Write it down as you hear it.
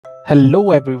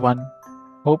Hello everyone,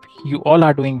 hope you all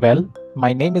are doing well.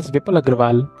 My name is Vipul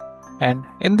Agrawal, and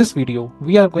in this video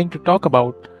we are going to talk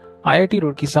about IIT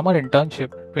Roorkee Summer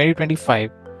Internship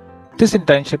 2025. This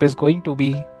internship is going to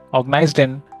be organized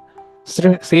in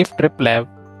SAFETRIP lab.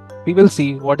 We will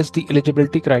see what is the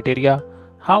eligibility criteria,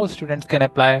 how students can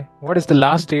apply, what is the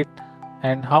last date,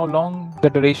 and how long the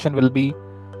duration will be,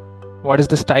 what is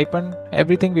the stipend,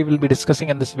 everything we will be discussing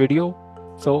in this video.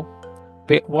 So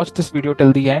watch this video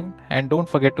till the end and don't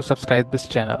forget to subscribe this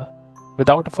channel.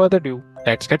 Without further ado,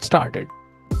 let's get started.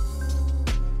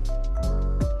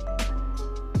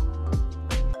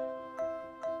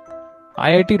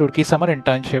 IIT Roorkee Summer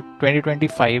Internship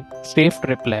 2025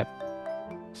 SAFETRIP Lab.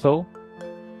 So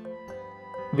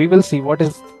we will see what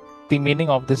is the meaning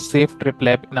of this SAFETRIP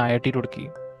Lab in IIT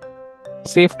Roorkee.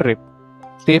 SAFETRIP,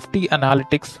 Safety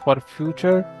Analytics for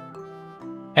Future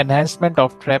Enhancement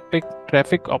of Traffic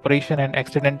Operation and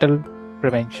Accidental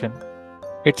Prevention.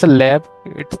 It's a lab.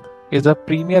 It is a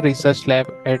premier research lab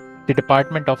at the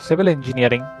Department of Civil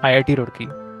Engineering, IIT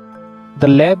Roorkee. The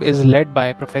lab is led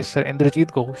by Professor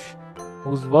Indrajit Ghosh,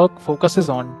 whose work focuses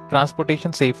on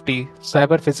transportation safety,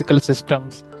 cyber physical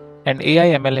systems, and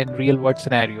AI/ML in real-world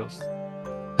scenarios.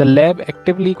 The lab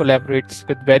actively collaborates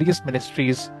with various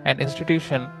ministries and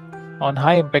institutions on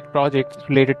high-impact projects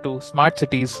related to smart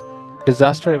cities,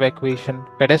 disaster evacuation,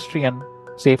 pedestrian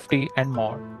safety, and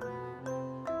more.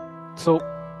 So,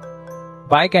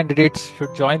 why candidates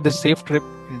should join the SAFETRIP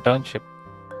internship?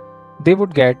 They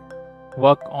would get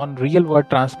work on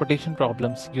real-world transportation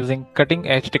problems using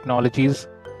cutting-edge technologies,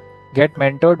 get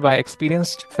mentored by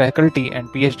experienced faculty and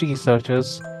PhD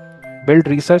researchers, build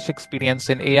research experience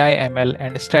in AI/ML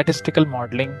and statistical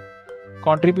modeling,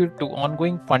 contribute to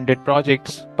ongoing funded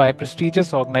projects by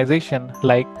prestigious organizations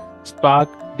like SPARK,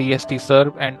 DST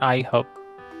Serve, and iHub.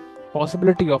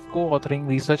 Possibility of co-authoring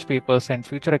research papers and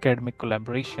future academic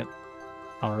collaboration.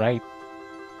 Alright,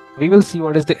 we will see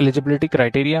what is the eligibility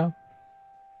criteria.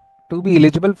 To be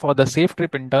eligible for the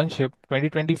SAFETRIP internship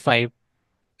 2025,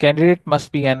 candidate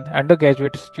must be an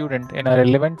undergraduate student in a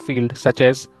relevant field such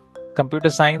as computer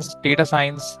science, data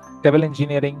science, civil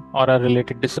engineering, or a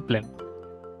related discipline.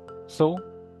 So,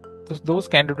 those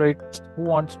candidates who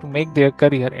wants to make their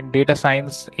career in data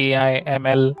science, AI,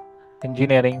 ML,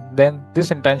 engineering, then this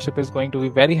internship is going to be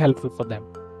very helpful for them.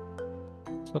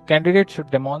 So candidates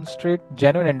should demonstrate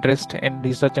genuine interest in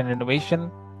research and innovation.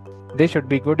 They should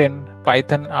be good in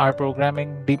Python, R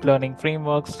programming, deep learning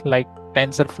frameworks like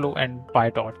TensorFlow and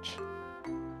PyTorch.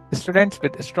 Students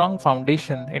with a strong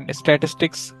foundation in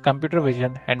statistics, computer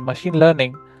vision, and machine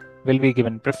learning will be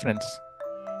given preference.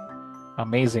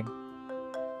 Amazing.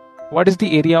 What is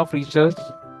the area of research?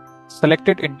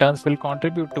 Selected interns will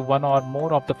contribute to one or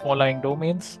more of the following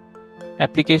domains: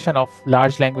 application of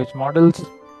large language models,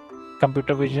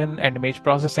 computer vision and image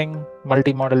processing,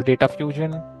 multimodal data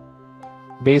fusion,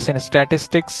 base in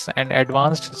statistics and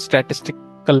advanced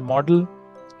statistical model,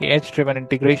 edge-driven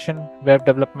integration, web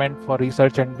development for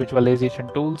research and visualization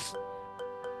tools.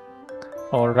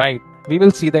 Alright, we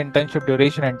will see the internship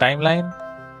duration and timeline.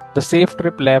 The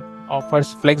SAFETRIP lab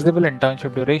offers flexible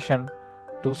internship duration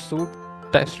to suit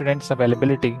the students'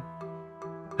 availability.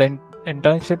 The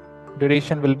internship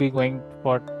duration will be going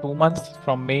for 2 months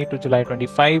from May to July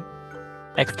 25.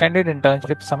 Extended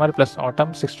internship summer plus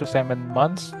autumn 6 to 7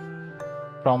 months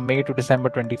from May to December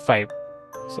 25.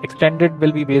 So extended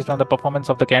will be based on the performance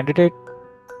of the candidate.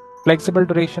 Flexible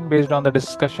duration based on the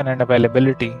discussion and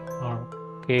availability.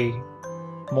 Okay.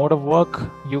 Mode of work,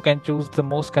 you can choose the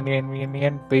most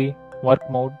convenient work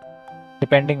mode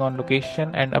depending on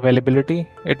location and availability.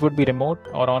 It would be remote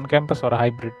or on campus or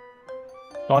hybrid.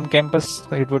 On campus,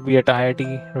 it would be at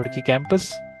IIT Roorkee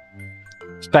campus.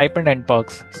 Stipend and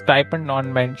perks. Stipend not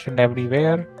mentioned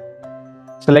everywhere.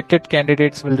 Selected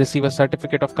candidates will receive a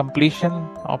certificate of completion,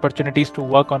 opportunities to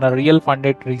work on a real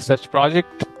funded research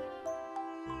project,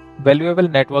 valuable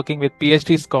networking with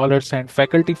PhD scholars and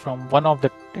faculty from one of the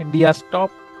India's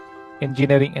top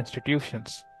engineering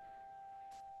institutions.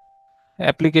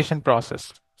 Application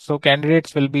process. So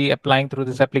candidates will be applying through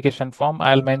this application form.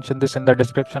 I'll mention this in the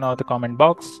description or the comment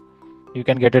box. You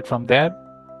can get it from there.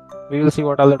 We will see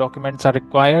what all the documents are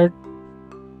required.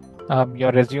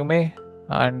 Your resume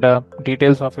and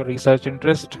details of your research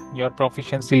interest, your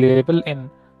proficiency level in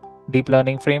deep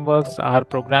learning frameworks, R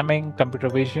programming, computer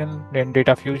vision, and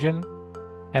data fusion,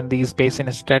 and these based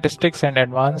in statistics and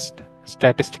advanced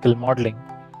statistical modeling.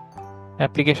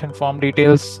 Application form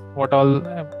details, what all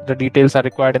the details are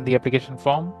required in the application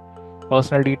form.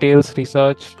 Personal details,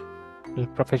 research,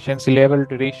 proficiency level,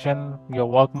 duration, your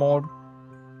work mode,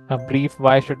 a brief,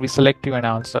 why should we select you, and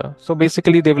answer. So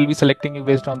basically they will be selecting you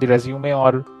based on the resume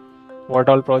or what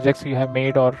all projects you have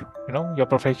made, or your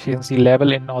proficiency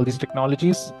level in all these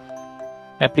technologies.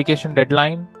 Application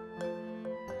deadline.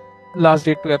 Last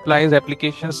date to apply is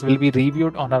applications will be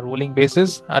reviewed on a rolling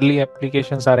basis. Early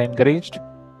applications are encouraged.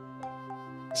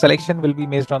 Selection will be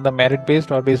based on the merit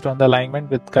based or based on the alignment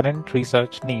with current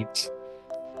research needs.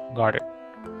 Got it.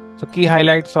 So key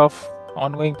highlights of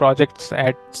ongoing projects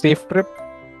at SAFETRIP.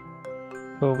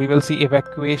 So we will see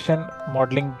evacuation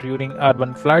modeling during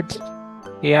urban floods,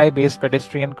 AI-based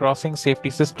pedestrian crossing safety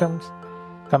systems,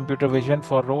 computer vision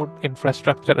for road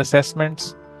infrastructure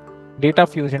assessments, data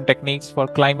fusion techniques for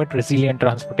climate resilient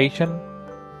transportation,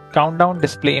 countdown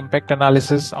display impact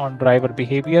analysis on driver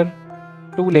behavior,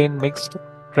 two-lane mixed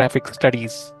traffic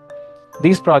studies.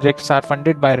 These projects are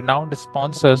funded by renowned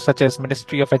sponsors such as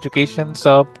Ministry of Education,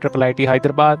 SERB, IIT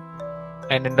Hyderabad,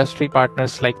 and industry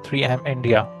partners like 3M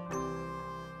India.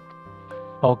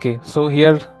 Okay, so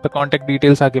here the contact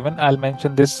details are given. I'll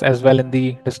mention this as well in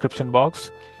the description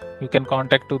box. You can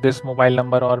contact to this mobile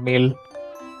number or mail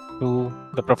to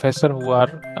the professor who are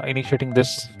initiating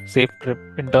this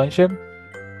SAFETRIP internship.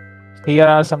 Here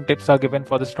are some tips are given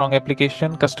for the strong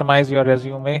application. Customize your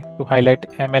resume to highlight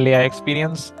MLAI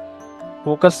experience.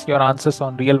 Focus your answers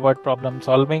on real-world problem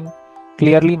solving.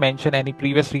 Clearly mention any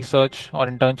previous research or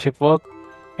internship work.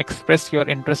 Express your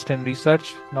interest in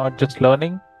research, not just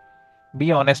learning.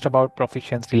 Be honest about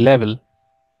proficiency level.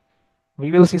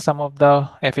 We will see some of the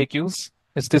FAQs.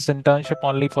 Is this internship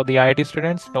only for the IIT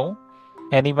students? No.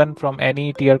 Anyone from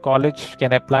any tier college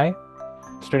can apply.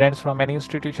 Students from any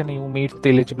institution who meets the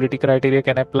eligibility criteria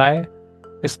can apply.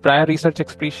 Is prior research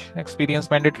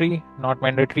experience mandatory? Not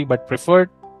mandatory, but preferred.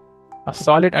 A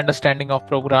solid understanding of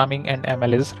programming and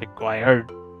ML is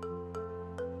required.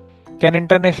 Can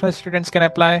international students can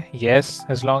apply? Yes,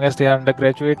 as long as they are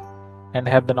undergraduate and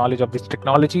have the knowledge of these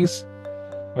technologies.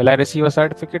 Will I receive a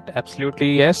certificate?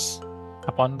 Absolutely yes,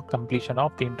 upon completion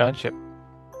of the internship.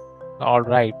 All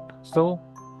right. So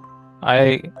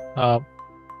I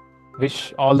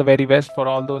wish all the very best for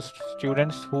all those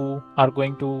students who are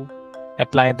going to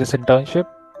apply this internship,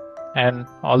 and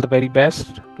all the very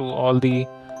best to all the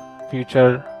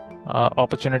future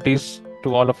opportunities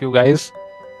to all of you guys.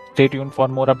 Stay tuned for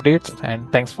more updates, and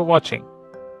thanks for watching.